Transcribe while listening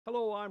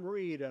Hello, I'm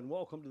Reed, and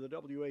welcome to the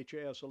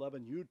WHAS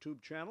 11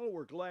 YouTube channel.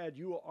 We're glad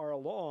you are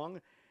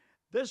along.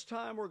 This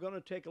time we're going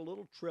to take a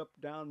little trip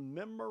down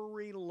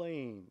memory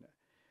lane.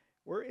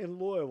 We're in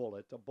Louisville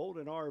at the Boat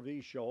and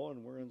RV show,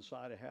 and we're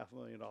inside a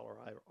 $500,000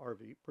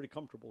 RV. Pretty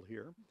comfortable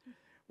here.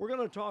 We're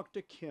going to talk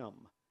to Kim.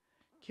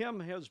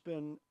 Kim has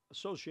been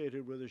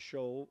associated with the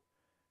show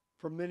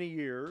for many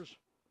years.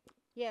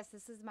 Yes,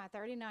 this is my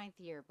 39th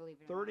year, believe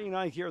it or not.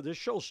 39th year. This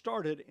show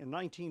started in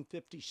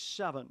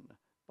 1957,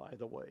 by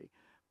the way,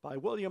 by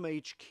William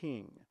H.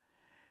 King.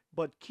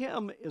 But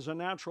Kim is a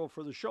natural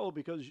for the show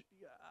because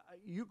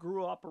you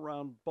grew up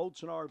around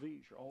boats and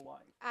RVs your whole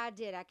life. I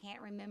did. I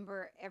can't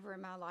remember ever in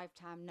my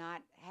lifetime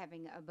not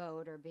having a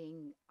boat or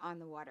being on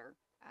the water.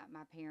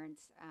 My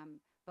parents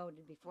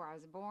boated before I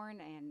was born,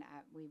 and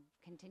we've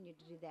continued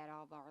to do that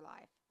all of our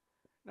life.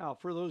 Now,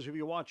 for those of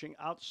you watching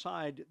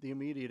outside the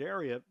immediate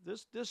area,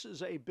 this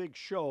is a big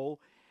show.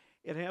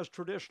 It has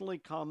traditionally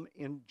come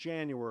in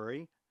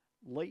January,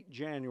 late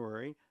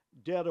January,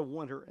 dead of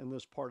winter in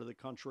this part of the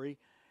country.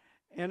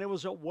 And it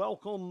was a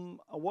welcome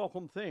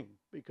thing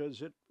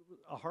because it was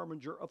a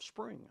harbinger of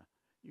spring.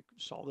 You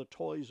saw the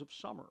toys of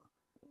summer.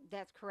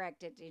 That's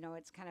correct.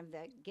 It's kind of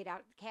the get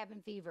out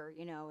cabin fever.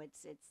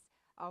 It's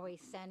always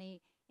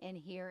sunny in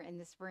here in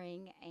the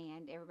spring,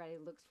 and everybody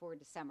looks forward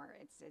to summer.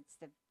 It's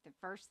the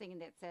first thing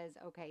that says,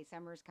 okay,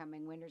 summer's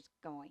coming, winter's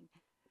going.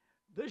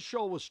 This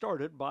show was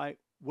started by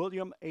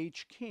William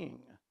H.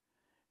 King,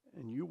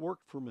 and you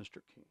worked for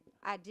Mr. King.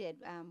 I did.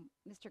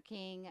 Mr.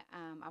 King,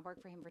 I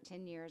worked for him for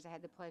 10 years. I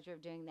had the pleasure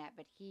of doing that,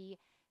 but he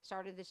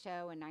started the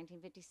show in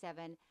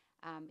 1957.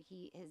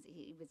 He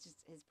was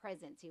just his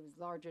presence. He was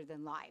larger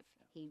than life.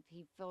 He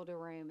filled a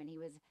room, and he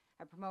was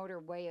a promoter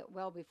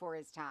well before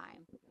his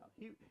time.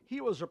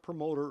 He was a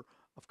promoter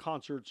of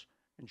concerts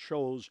and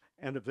shows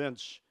and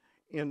events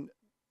in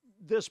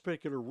this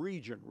particular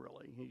region,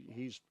 really.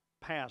 He's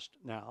passed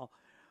now,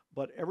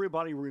 but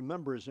everybody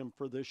remembers him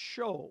for this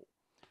show.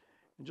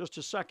 In just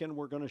a second,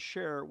 we're going to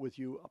share with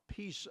you a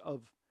piece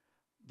of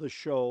the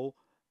show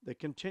that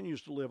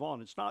continues to live on.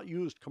 It's not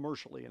used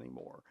commercially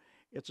anymore.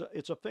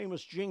 It's a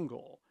famous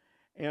jingle,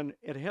 and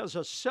it has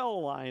a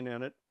cell line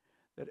in it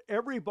that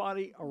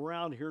everybody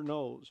around here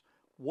knows.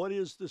 What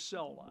is the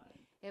cell line?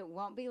 It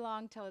won't be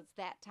long till it's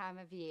that time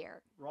of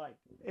year. Right.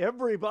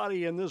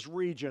 Everybody in this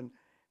region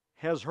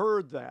has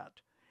heard that.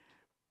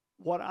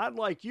 What I'd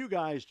like you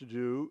guys to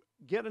do,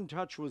 get in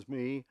touch with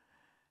me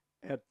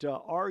at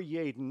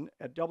ryadon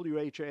at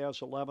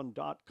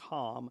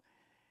WHAS11.com.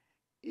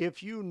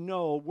 If you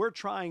know, we're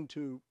trying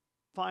to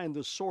find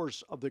the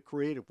source of the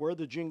creative, where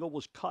the jingle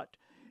was cut.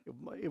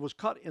 It was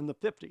cut in the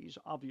 50s,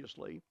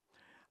 obviously.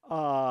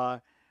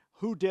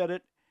 Who did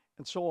it,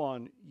 and so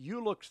on.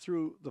 You looked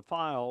through the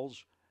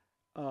files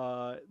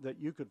that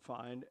you could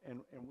find,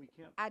 and we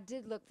can't. I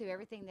did look through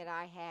everything that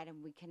I had,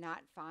 and we cannot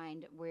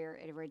find where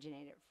it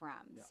originated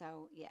from. Yeah.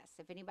 So, yes,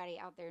 if anybody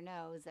out there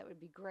knows, that would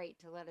be great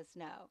to let us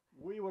know.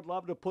 We would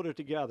love to put it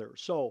together.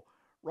 So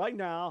right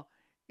now,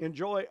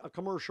 enjoy a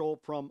commercial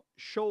from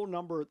show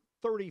number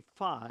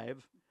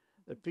 35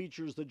 that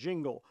features the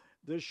jingle.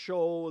 This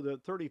show, the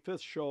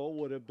 35th show,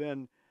 would have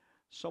been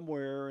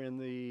somewhere in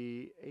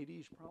the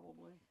 80s,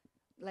 probably.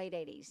 Late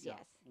 80s, Yeah,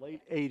 yes.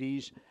 late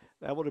 80s.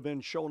 That would have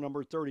been show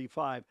number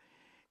 35.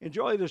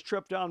 Enjoy this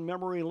trip down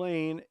memory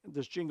lane.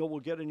 This jingle will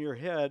get in your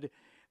head.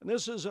 And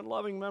this is in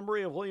loving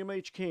memory of William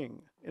H.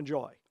 King.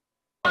 Enjoy.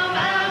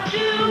 About you,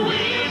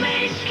 William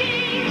H.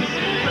 King's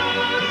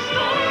Boat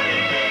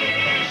Sport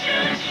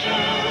Vacation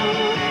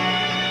Show.